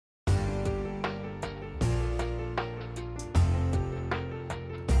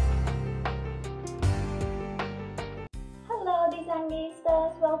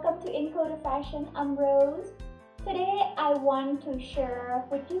welcome to Encoder Fashion. I'm Rose. Today I want to share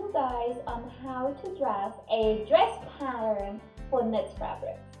with you guys on how to dress a dress pattern for knit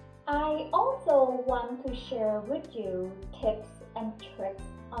fabric. I also want to share with you tips and tricks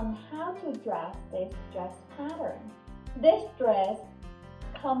on how to dress this dress pattern. This dress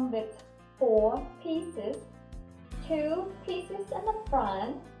comes with 4 pieces, 2 pieces in the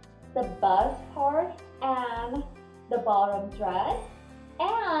front, the bust part and the bottom dress,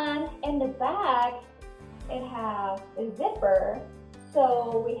 and in the back it has a zipper,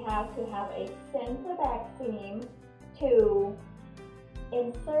 so we have to have a center back seam to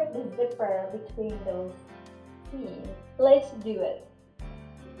insert the zipper between those seams. Let's do it.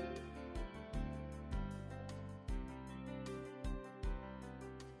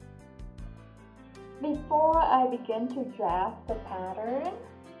 Before I begin to draft the pattern,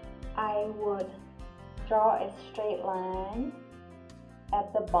 I would draw a straight line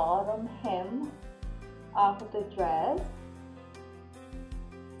at the bottom hem of the dress.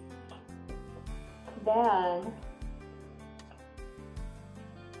 Then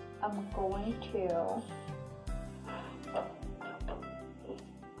I'm going to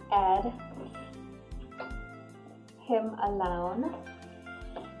add hem allowance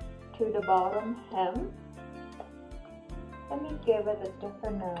to the bottom hem. Let me give it a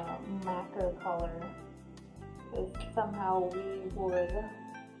different marker color. Somehow we would,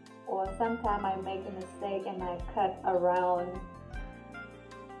 or sometimes I make a mistake and I cut around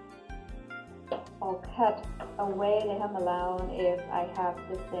or cut away the hem allowance if I have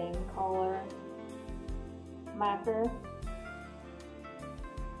the same color marker.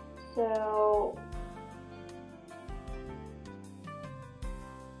 So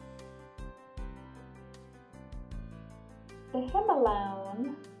the hem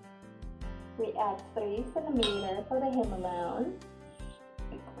allowance, we add 3 cm for the hem allowance.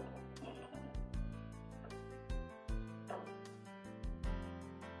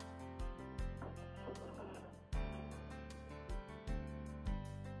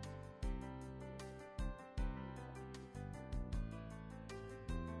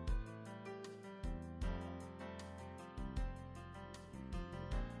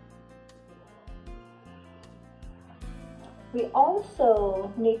 We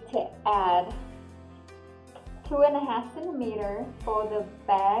also need to add 2.5 cm for the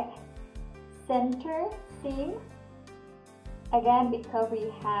back center seam. Again, because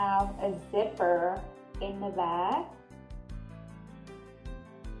we have a zipper in the back.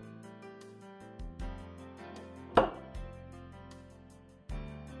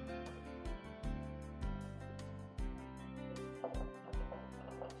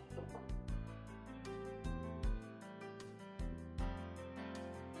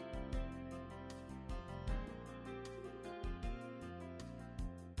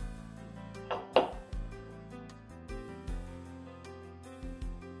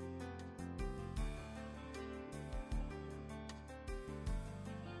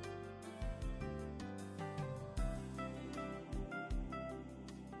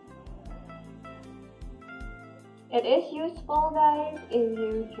 It is useful, guys, if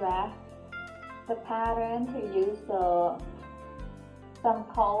you draft the pattern to use some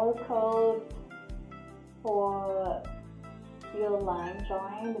color code for your line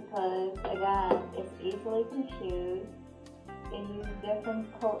drawing, because again, it's easily confused. If you use different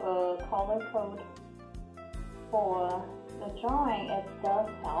color code for the drawing, it does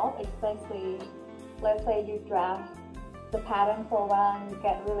help, especially let's say you draft the pattern for a while and you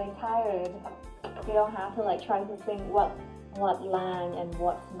get really tired. You don't have to try to think what line and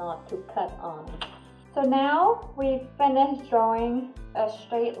what's not to cut on. So now we've finished drawing a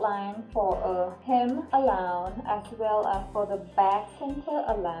straight line for a hem allowance as well as for the back center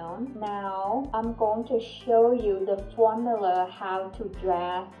allowance. Now I'm going to show you the formula how to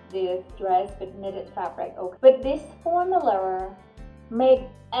draft this dress with knitted fabric. Okay. With this formula, make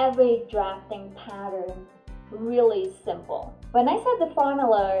every drafting pattern really simple. When I said the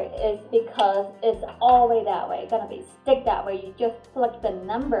formula is because it's always that way, gonna be stick that way. You just select the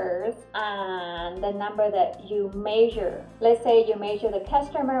numbers and the number that you measure. Let's say you measure the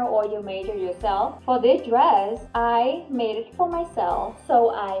customer or you measure yourself. For this dress, I made it for myself,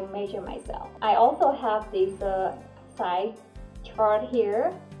 so I measure myself. I also have this size chart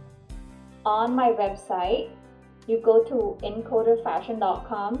here on my website. You go to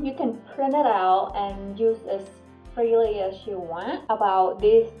encoderfashion.com. You can print it out and use as freely as you want about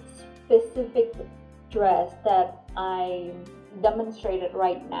this specific dress that I demonstrated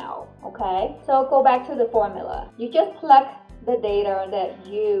right now. Okay, so go back to the formula. You just plug the data that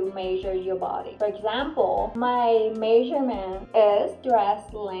you measure your body. For example, my measurement is dress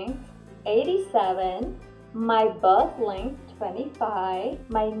length 87, my bust length 25,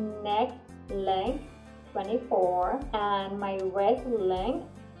 my neck length 24, and my waist length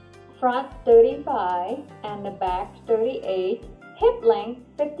front 35 and the back 38, hip length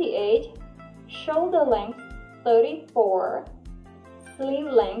 58, shoulder length 34, sleeve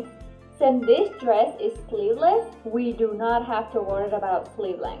length. Since this dress is sleeveless, we do not have to worry about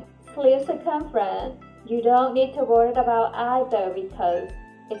sleeve length. Sleeve circumference, you don't need to worry about either because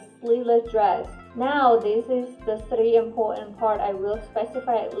it's sleeveless dress. Now this is the 3 important part I will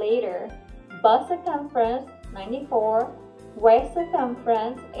specify later. Bust circumference 94, waist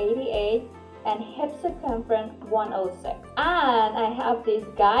circumference 88, and hip circumference 106. And I have this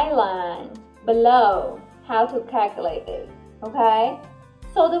guideline below how to calculate this, okay?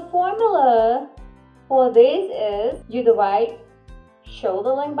 So the formula for this is you divide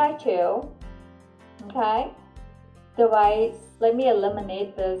shoulder length by 2, okay? Divide, let me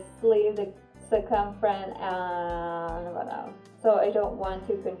eliminate the sleeve circumference and what else? So I don't want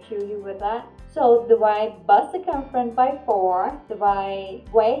to confuse you with that. So divide bust circumference by 4, divide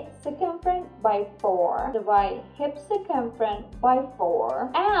waist circumference by 4, divide hip circumference by 4,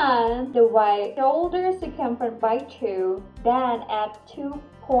 and divide shoulder circumference by 2, then add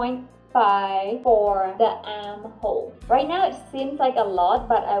 2.5 for the armhole. Right now it seems like a lot,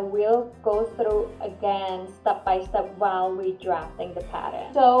 but I will go through again step by step while we drafting the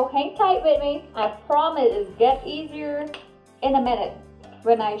pattern. So hang tight with me. I promise it's get easier in a minute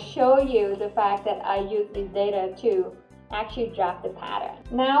when I show you the fact that I use this data to actually draft the pattern.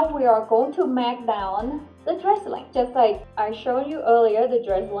 Now we are going to mark down the dress length. Just like I showed you earlier, the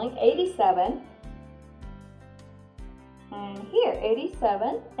dress length 87. And here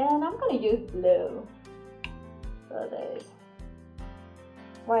 87, and I'm gonna use blue for this.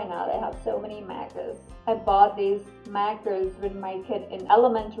 Why not? I have so many markers. I bought these markers with my kid in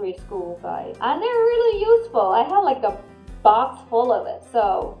elementary school, guys, and they're really useful. I have like a box full of it,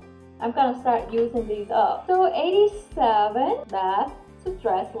 so I'm gonna start using these up. So 87, that's the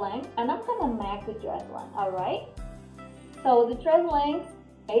dress length, and I'm gonna mark the dress length. All right, so the dress length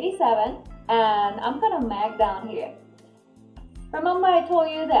 87, and I'm gonna mark down here. Remember I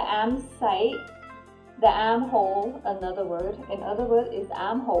told you the arm side, the armhole, in other words is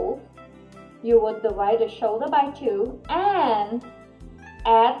armhole. You would divide the shoulder by 2 and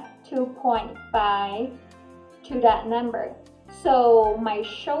add 2.5 to that number. So my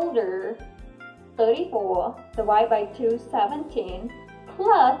shoulder 34 divided by 2, 17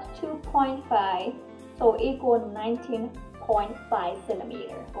 plus 2.5, so equal 19.5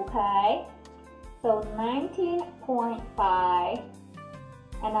 centimeter. Okay, so 19.5,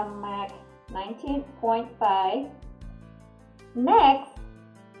 and I mark 19.5. Next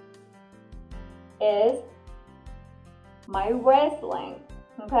is my waist length.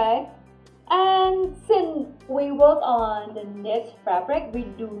 Okay, and since we work on the knit fabric, we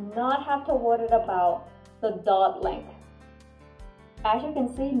do not have to worry about the dot length. As you can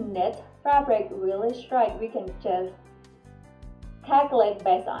see, knit fabric really straight. We can just calculate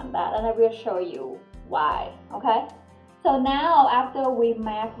based on that, and I will show you why. Okay, so now after we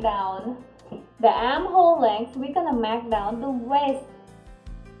mark down the armhole length, we're gonna mark down the waist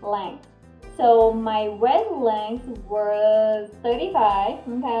length. So my waist length was 35.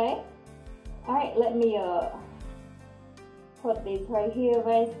 Okay, all right, let me put this right here,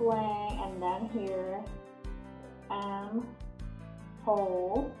 waist length, and then here armhole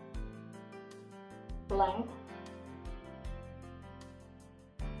length.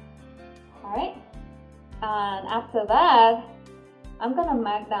 All right, and after that I'm gonna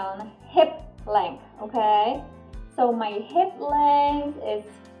mark down hip length. Okay, so my hip length is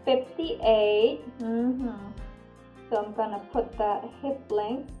 58. So I'm gonna put that hip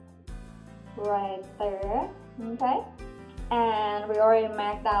length right there. Okay, and we already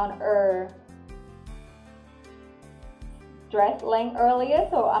marked down our dress length earlier,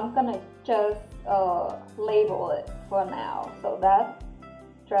 so I'm gonna just label it for now. So that's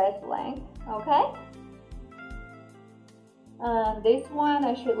dress length. Okay, and this one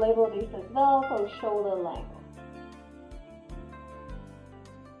I should label this as well for shoulder length.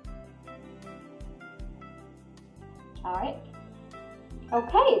 Alright,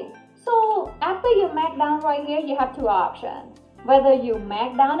 okay, so after you mark down right here, you have two options. Whether you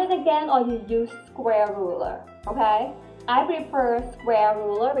mark down it again or you use square ruler. Okay, I prefer square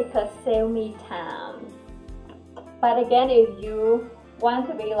ruler because save me time. But again, if you want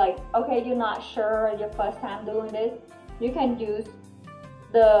to be like, okay, you're not sure your first time doing this, you can use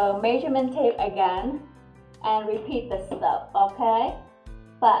the measurement tape again and repeat the step, okay?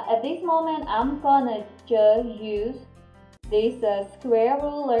 But at this moment, I'm gonna just use this square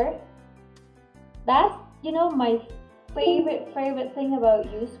ruler. That's, you know, my favorite thing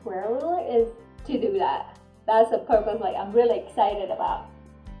about use square ruler is to do that. That's the purpose, like I'm really excited about.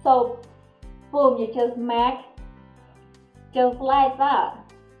 So boom, you just make just like that.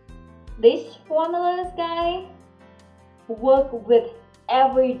 These formulas, guys, work with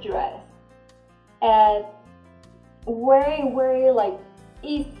every dress, and very like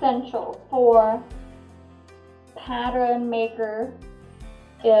essential for pattern maker.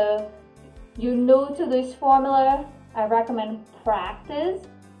 If you're new to this formula, I recommend practice,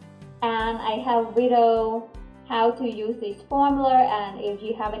 and I have video how to use this formula, and if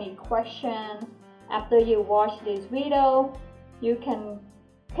you have any question after you watch this video, you can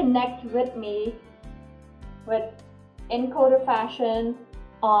connect with me with Encoder Fashion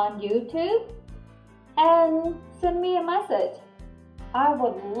on YouTube and send me a message. I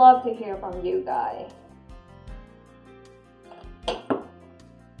would love to hear from you guys.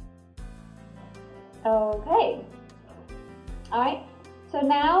 Okay, alright, so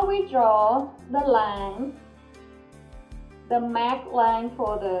now we draw the line, the mark line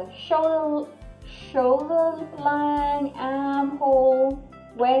for the shoulder line, armhole,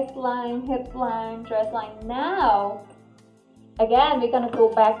 waistline, hip line, dress line. Now, again, we're gonna go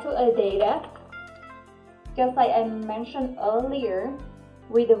back to our data. Just like I mentioned earlier,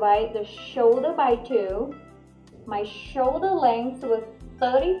 we divide the shoulder by 2. My shoulder length was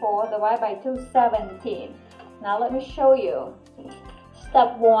 34, divided by 2, 17. Now let me show you.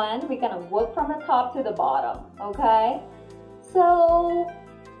 Step 1, we're gonna work from the top to the bottom, okay? So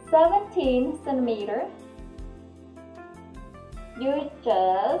 17 centimeter, you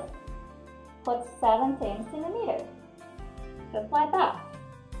just put 17 centimeters, just like that.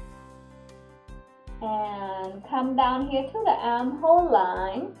 And come down here to the armhole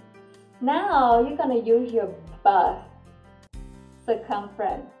line. Now you're gonna use your bust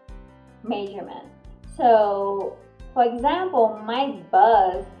circumference measurement. So for example, my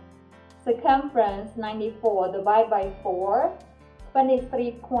bust circumference 94 divided by 4,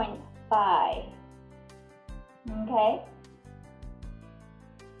 23.5. Okay,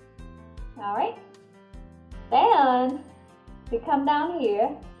 all right, then we come down here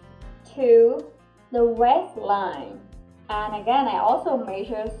to the waistline, and again I also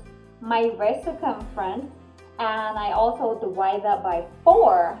measure my waist circumference, and I also divide that by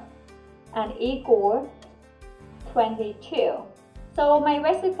 4 and equal 22. So my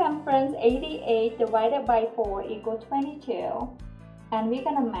waist circumference 88 divided by 4 equal 22, and we're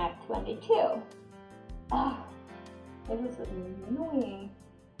gonna mark 22. Oh, this is annoying.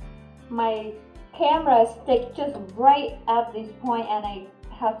 My camera stick just right at this point, and I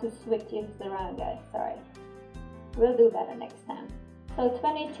have to switch it around, guys. Sorry. We'll do better next time. So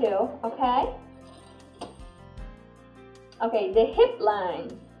 22, okay? Okay, the hip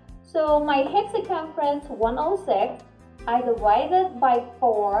line. So my hip circumference 106. I divided by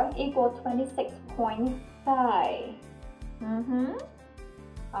 4 equal 26.5.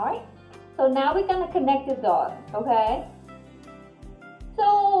 Alright. So now we're gonna connect the dots, okay?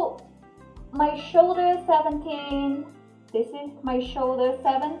 So my shoulder 17. This is my shoulder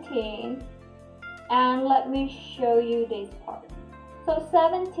 17, and let me show you this part. So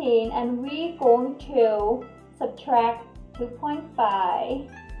 17, and we're going to subtract 2.5.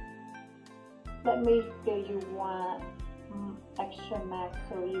 Let me give you one extra mark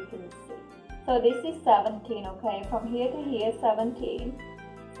so you can see. So this is 17, okay? From here to here, 17.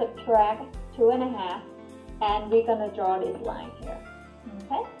 Subtract 2.5, and we're gonna draw this line here,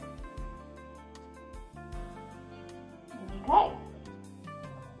 okay? Okay,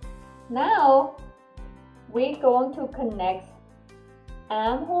 now we're going to connect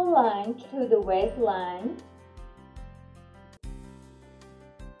armhole line to the waistline.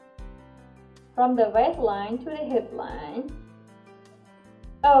 From the waistline to the hip line.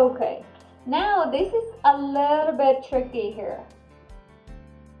 Okay, now this is a little bit tricky here.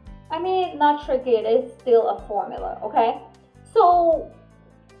 I mean, not tricky, it is still a formula, okay? So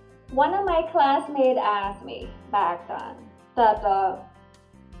one of my classmates asked me back then that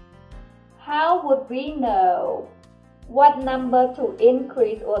how would we know what number to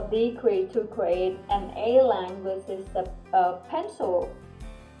increase or decrease to create an A line versus a pencil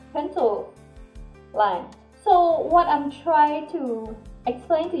line. So what I'm trying to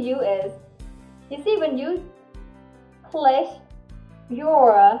explain to you is, you see, when you place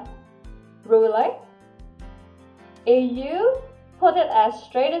your ruler, if you put it as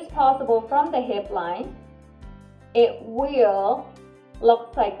straight as possible from the hip line, it will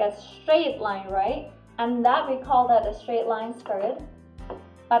look like a straight line, right? and that we call that a straight line skirt.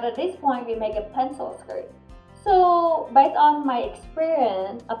 But at this point, we make a pencil skirt. So based on my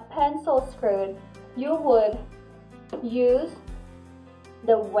experience, a pencil skirt, you would use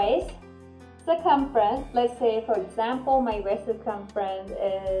the waist circumference. Let's say, for example, my waist circumference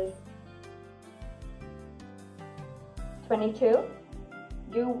is 22.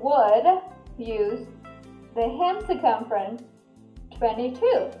 You would use the hem circumference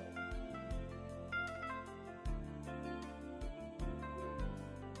 22.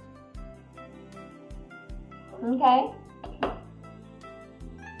 Okay.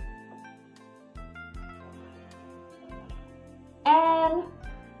 And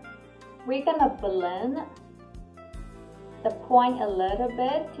we're gonna blend the point a little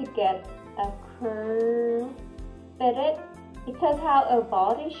bit to get a curve fitted, because how a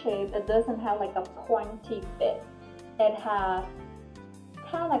body shape, it doesn't have like a pointy fit. It has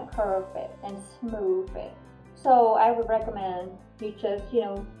kind of curve fit and smooth fit. So I would recommend you just,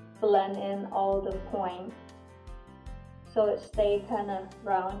 blend in all the points so it stays kind of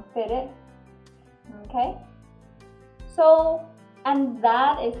round fitted. Okay, so, and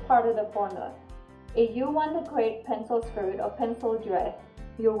that is part of the formula. If you want to create pencil skirt or pencil dress,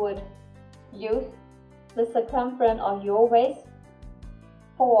 you would use the circumference of your waist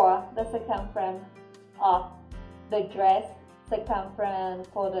for the circumference of the dress circumference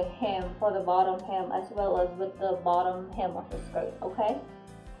for the hem, for the bottom hem, as well as with the bottom hem of the skirt. Okay,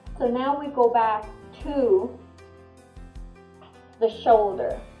 so now we go back to the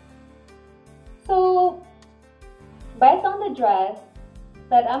shoulder. So based on the dress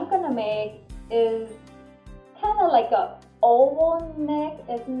that I'm gonna make is kind of like a oval neck.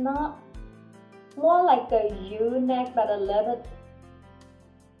 It's not, more like a U neck, but a little,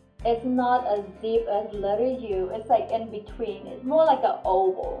 it's not as deep as letter U. It's like in between. It's more like an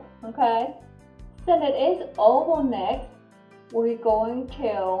oval. Okay, since it is oval neck, we're going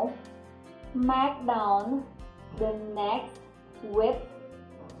to mark down the neck width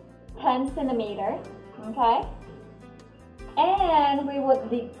 10 centimeters. Okay, and we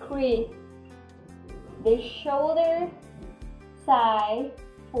would decrease the shoulder size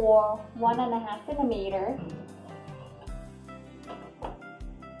for 1.5 centimeters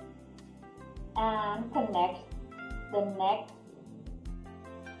and connect the neck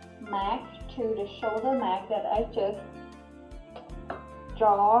mark to the shoulder mark that I just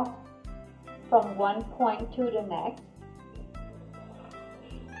draw from one point to the neck.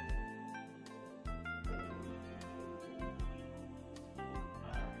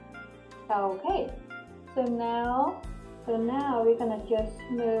 Okay, so now we're gonna just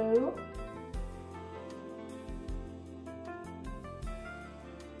smooth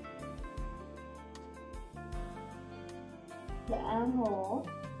the armhole.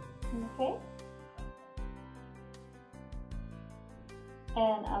 Okay,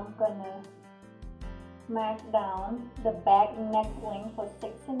 and I'm gonna mark down the back neck length for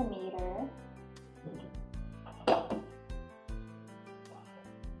 6 centimeters.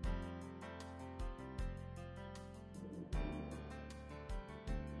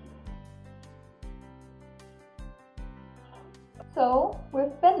 So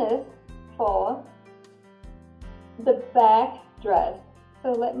we're finished for the back dress.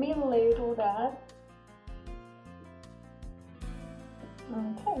 So let me label that.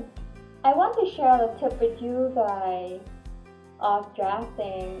 Okay, I want to share a tip with you guys of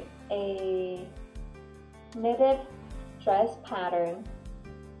drafting a knitted dress pattern.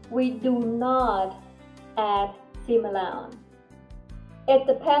 We do not add seam allowance. It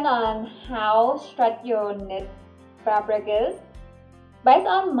depends on how stretched your knit fabric is. Based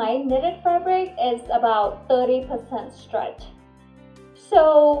on my knitted fabric, it's about 30% stretch.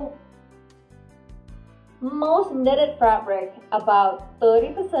 So most knitted fabric about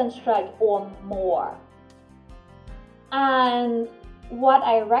 30% stretch or more. And what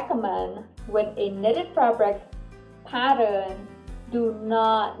I recommend with a knitted fabric pattern, do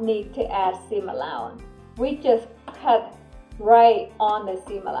not need to add seam allowance. We just cut right on the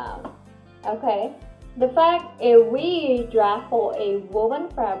seam allowance. Okay. The fact if we draft for a woven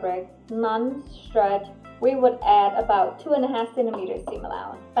fabric, non-stretch, we would add about 2.5 centimeters seam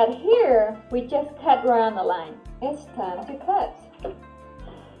allowance. But here, we just cut around the line. It's time to cut.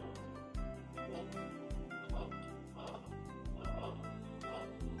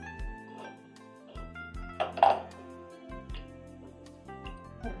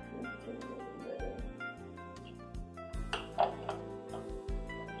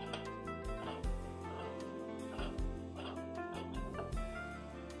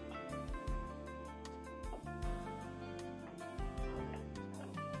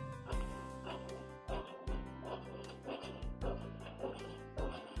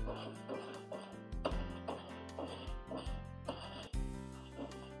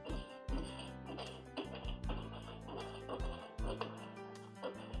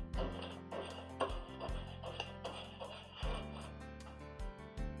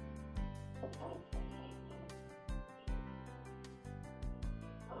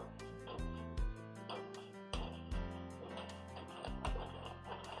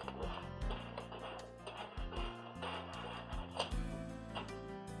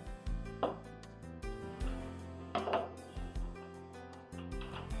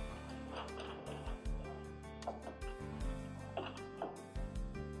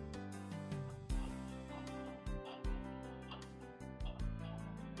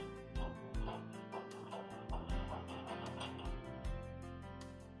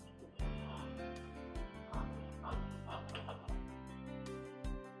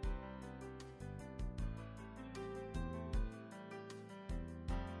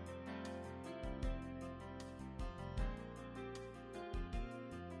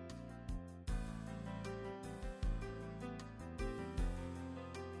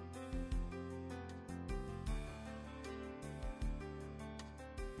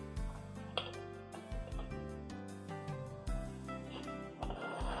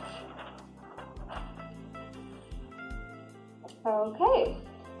 Okay,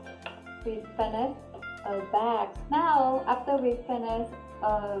 we finished a back. Now, after we finish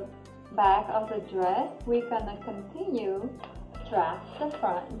a back of the dress, we're gonna continue draft the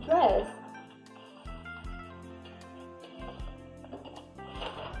front dress.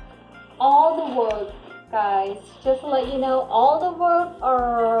 All the work, guys, just to let you know, all the work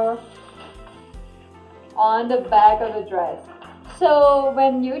are on the back of the dress. So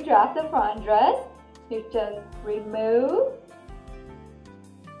when you draft the front dress, you just remove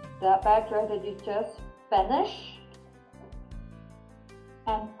that back dress that you just finished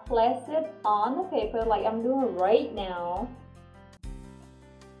and place it on the paper like I'm doing right now.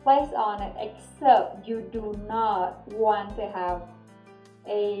 Place on it, except you do not want to have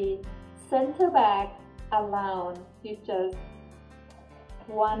a center back alone. You just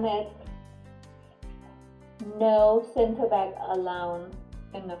want it no center back alone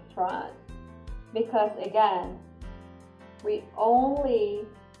in the front, because again, we only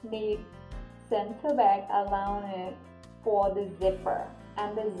need center back along it for the zipper,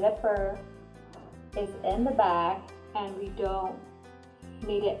 and the zipper is in the back and we don't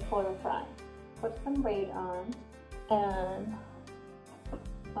need it for the front. Put some weight on, and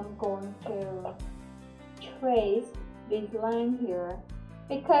I'm going to trace this line here,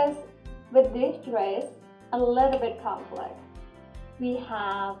 because with this dress a little bit complex. We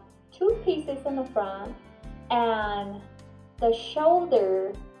have two pieces in the front, and the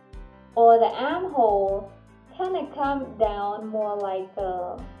shoulder or the armhole kind of come down more like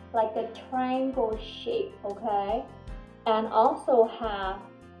a triangle shape, okay? And also have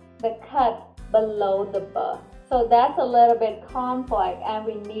the cut below the bust. So that's a little bit complex, and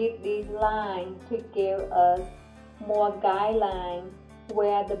we need these lines to give us more guidelines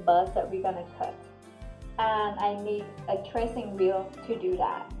where the bust that we're gonna cut. And I need a tracing wheel to do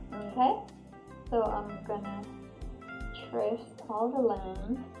that, okay? So I'm gonna trace all the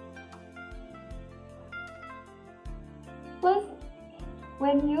lines. Plus,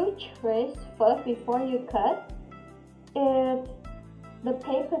 when you trace first before you cut, the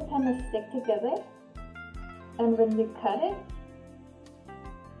paper kind of stick together, and when you cut it,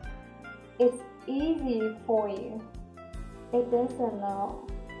 it's easy for you. It doesn't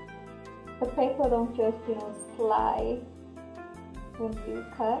the paper don't just slide when you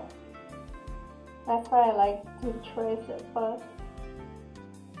cut. That's why I like to trace it first.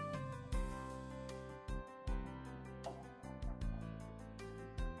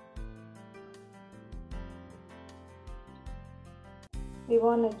 We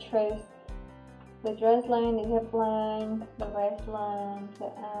want to trace the dress line, the hip line, the waist line,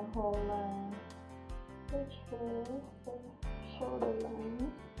 the armhole line, the trace, the shoulder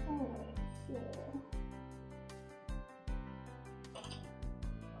line. Alright, so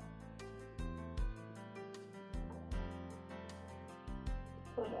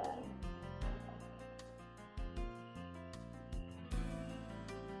for that.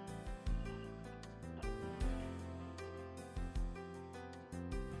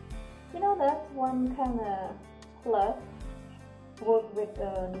 That's one kind of plus. Work with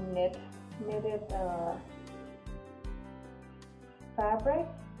knitted fabric.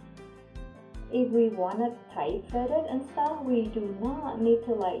 If we want to tight fit it and stuff, we do not need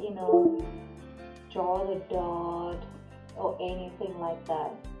to draw the dot or anything like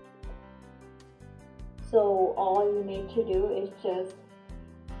that. So all you need to do is just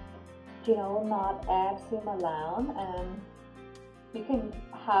not add seam around, and you can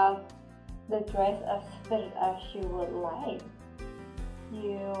have the dress as fitted as you would like.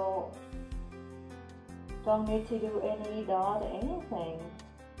 You don't need to do any dot or anything.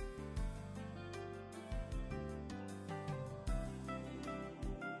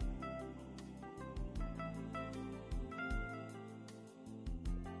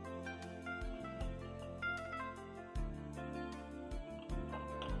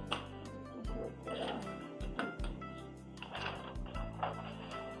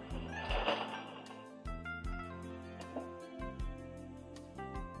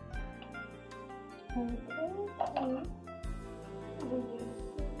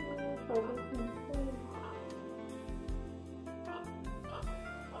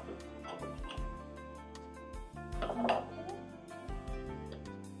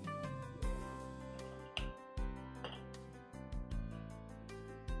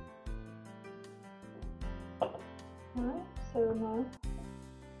 Alright, so now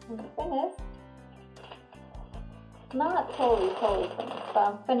I'm finished. Not totally finished, but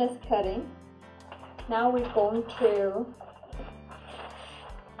I'm finished cutting. Now we're going to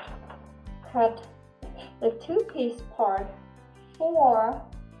cut the two-piece part for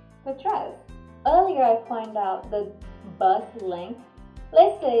the dress. Earlier I pointed out the bust length.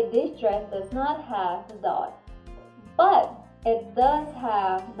 Let's say this dress does not have the dot, but it does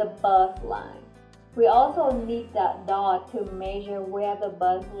have the bust line. We also need that dot to measure where the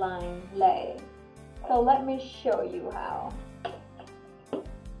bust line lays. So let me show you how.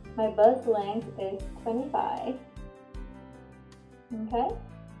 My bust length is 25. Okay,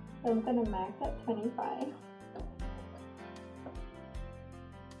 so I'm gonna mark at 25.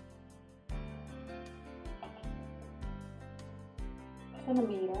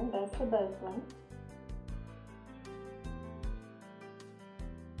 Centimeter, that's the bust length.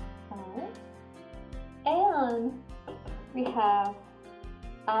 Alright, and we have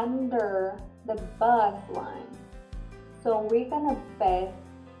under the bust line, so we're gonna base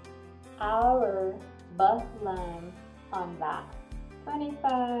our bust line on that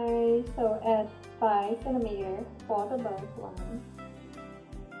 25, so add 5 centimeters for the bust line.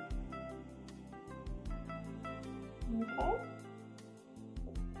 Okay,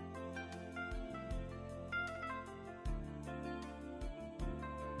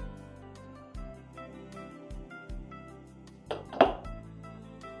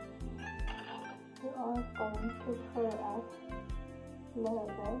 we are going to curl up a little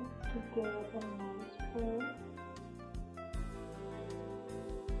bit to give it a nice curl.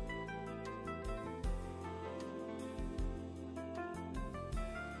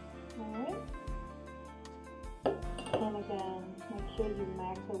 Alright, and again, make sure you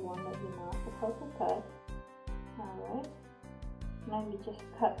mark the one that you're not supposed to cut. Alright, now you just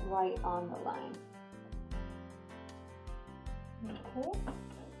cut right on the line. Okay,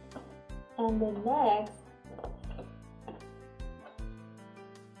 and the next,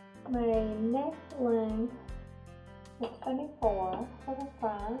 my neck length is 24 for the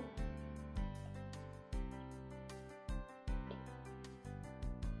front.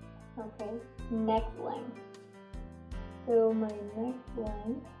 Okay, neck length. So my neck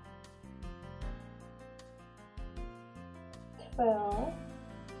length 12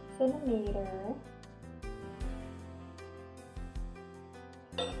 centimeters.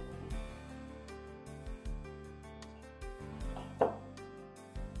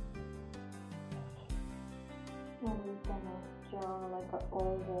 And we're gonna draw like an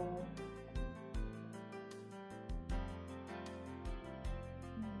oval.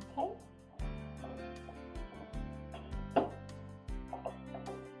 Okay.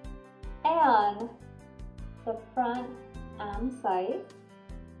 And the front arm size,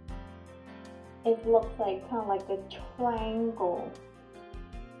 it looks like kind of like a triangle.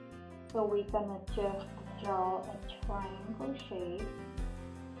 So we're gonna just draw a triangle shape.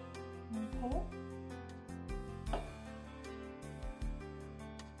 Okay.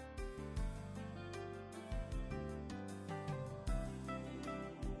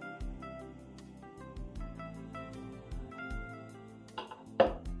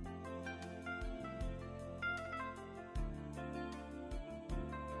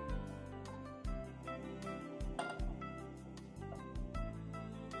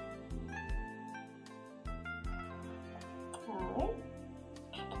 Alright.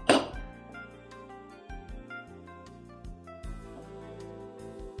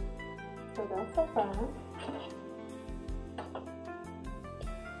 So that's the front.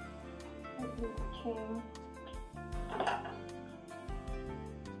 Let me change.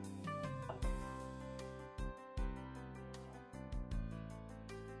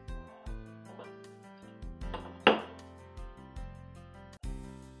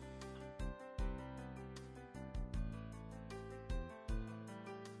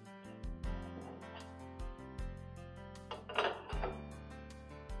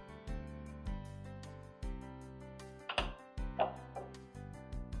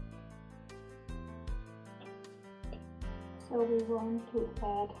 So we want to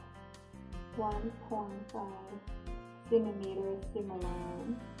add 1.5 centimeter seam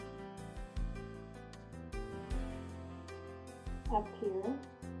allowance up here.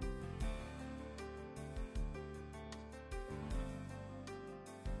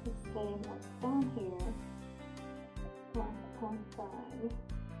 The same as down here, 1.5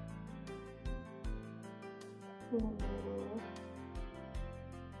 centimeter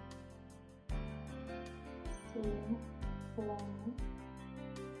seam allowance.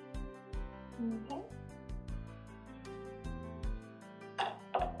 Okay.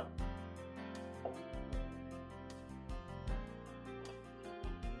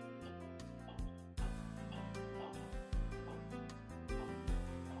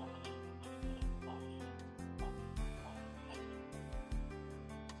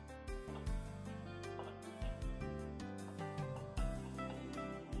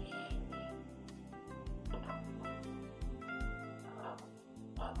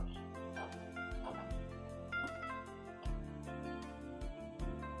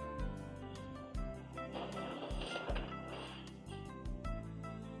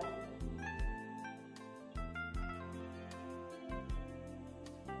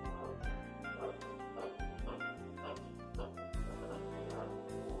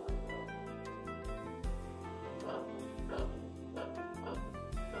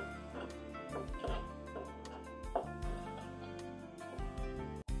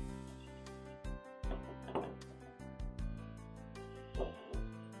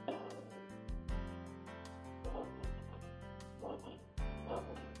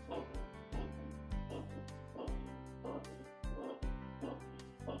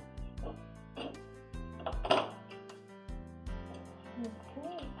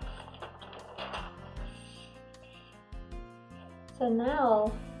 So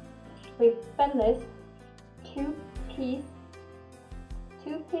now we finished two pieces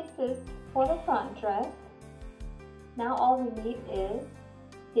for the front dress. Now all we need is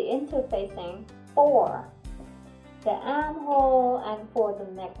the interfacing for the armhole and for the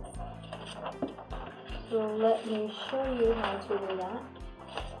neck. So let me show you how to do that.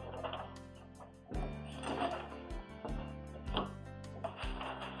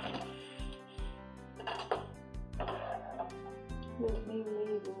 Let me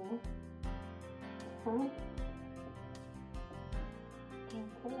label front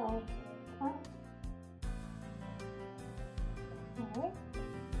and put out front. Alright,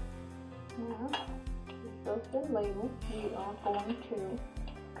 now with both the label, we are going to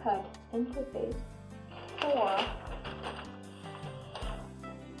cut interface for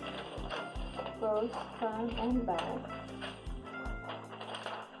both front and back,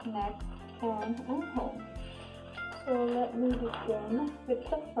 neck and armhole. So let me begin with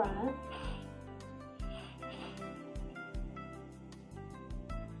the front.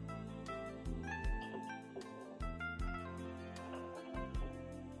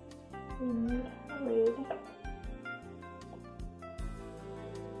 We need a lid.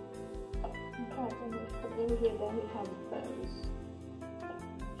 Okay, and we put it here, then we have bows.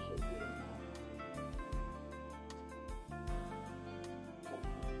 Should be.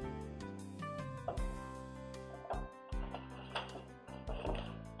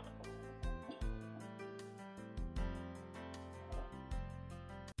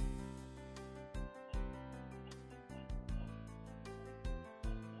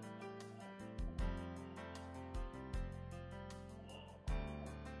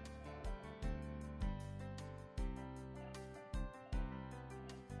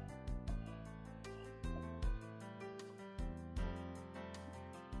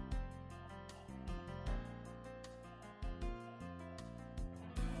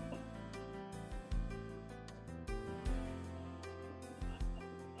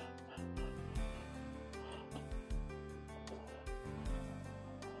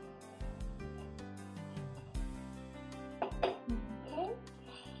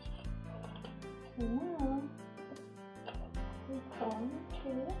 Now we're going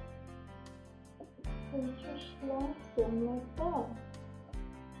to just slice them like that.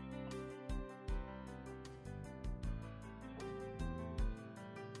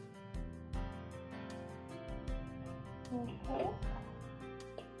 Okay,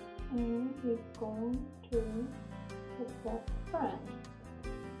 and we're going to put that front,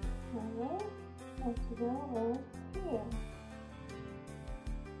 alright, as well as here.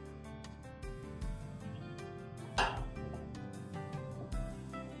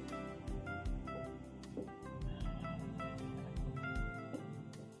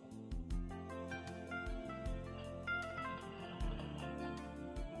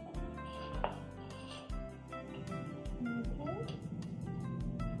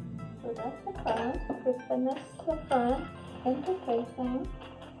 So that's the front. We finished the front interfacing.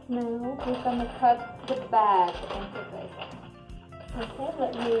 Now we're gonna cut the back interfacing. Okay,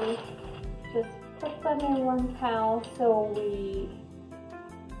 let me just put them in one pile so we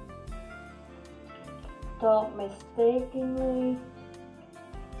don't mistakenly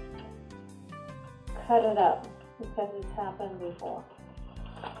cut it up because it's happened before.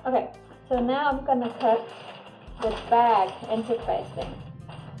 Okay, so now I'm gonna cut the back interfacing.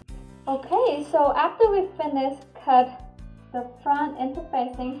 Okay, so after we finish cut the front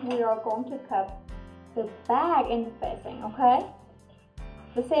interfacing, we are going to cut the back interfacing, okay?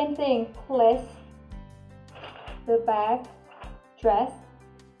 The same thing, place the back dress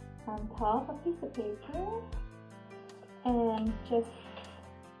on top of a piece of paper and just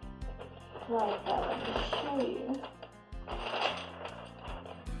like that. Let me show you.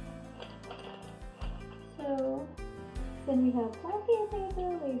 So then we have plenty of paper,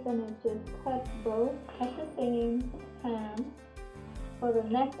 we're gonna just cut both at the same time for the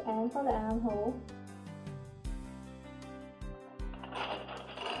neck and for the armhole.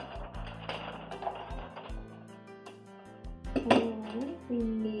 And we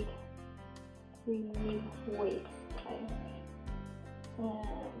need weight, okay?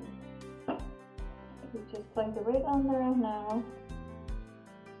 And we just place the weight on there now.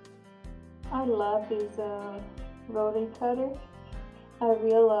 I love these rotary cutters. I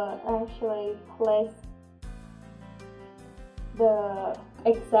will actually place the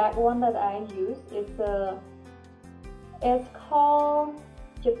exact one that I use. It's called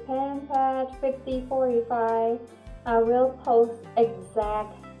Japan Patch 5045. I will post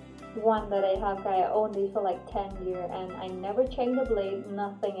exact one that I have. I own these for like 10 years and I never changed the blade,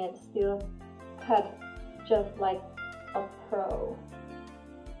 nothing. It's still cut just like a pro.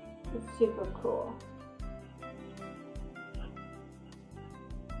 It's super cool.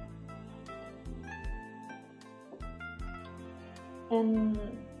 And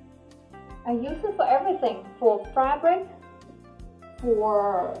I use it for everything, for fabric,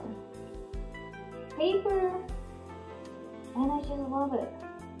 for paper, and I just love it.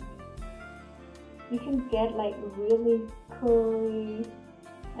 You can get like really curly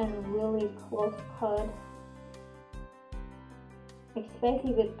and really close cut,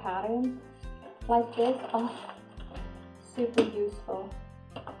 especially with patterns like this. Oh, super useful.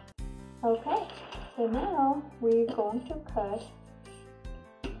 Okay, so now we're going to cut.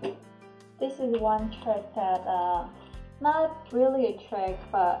 This is one trick that, not really a trick,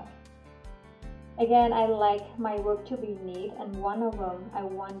 but again, I like my work to be neat, and one of them, I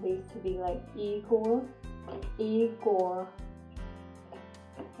want these to be like equal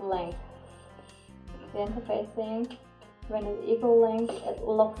length. The interfacing, when it's equal length, it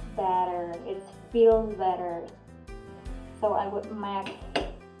looks better, it feels better. So I would mark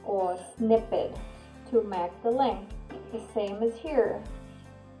or snip it to mark the length. The same as here.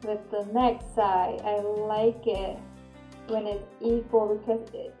 With the next side, I like it when it's equal because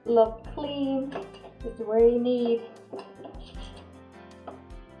it looks clean, it's very neat.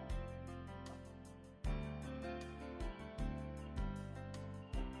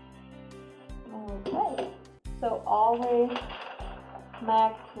 Okay, so always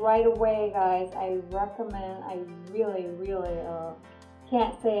mark right away, guys. I recommend, I really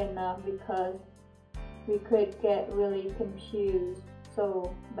can't say enough, because we could get really confused.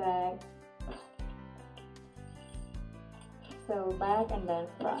 So back and then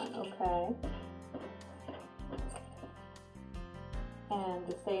front, okay? And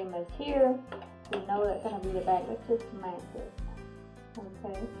the same as here, we know that's gonna be the back. Let's just mark it,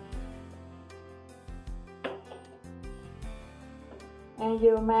 okay? And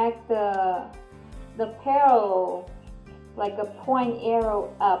you mark the parallel, like a point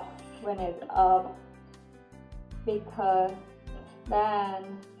arrow up when it's up, because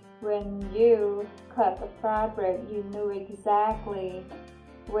then when you cut the fabric, you knew exactly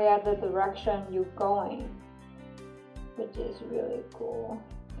where the direction you're going, which is really cool.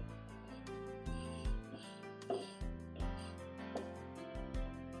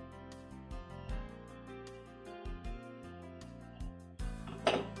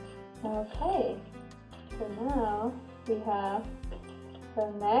 Okay, so now we have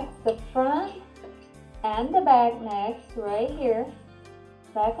the next, the front and the back next, right here,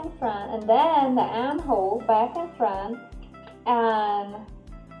 back and front, and then the armhole, back and front, and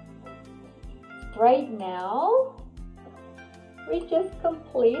right now we just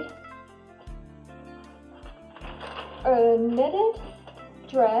complete a knitted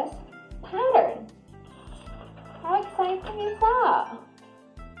dress pattern. How exciting is that?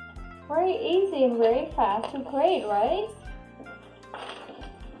 Very easy and very fast to create, right?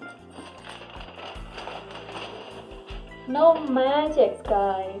 No magic,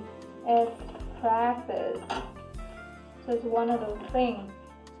 guys. It's practice. Just one of those things.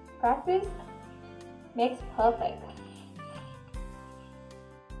 Practice makes perfect.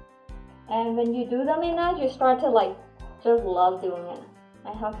 And when you do them enough, you start to like just love doing it.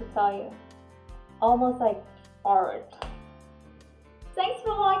 I have to tell you, almost like art. Thanks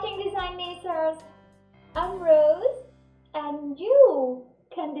for watching, Designistas. I'm Rose, and you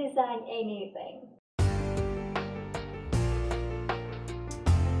can design anything.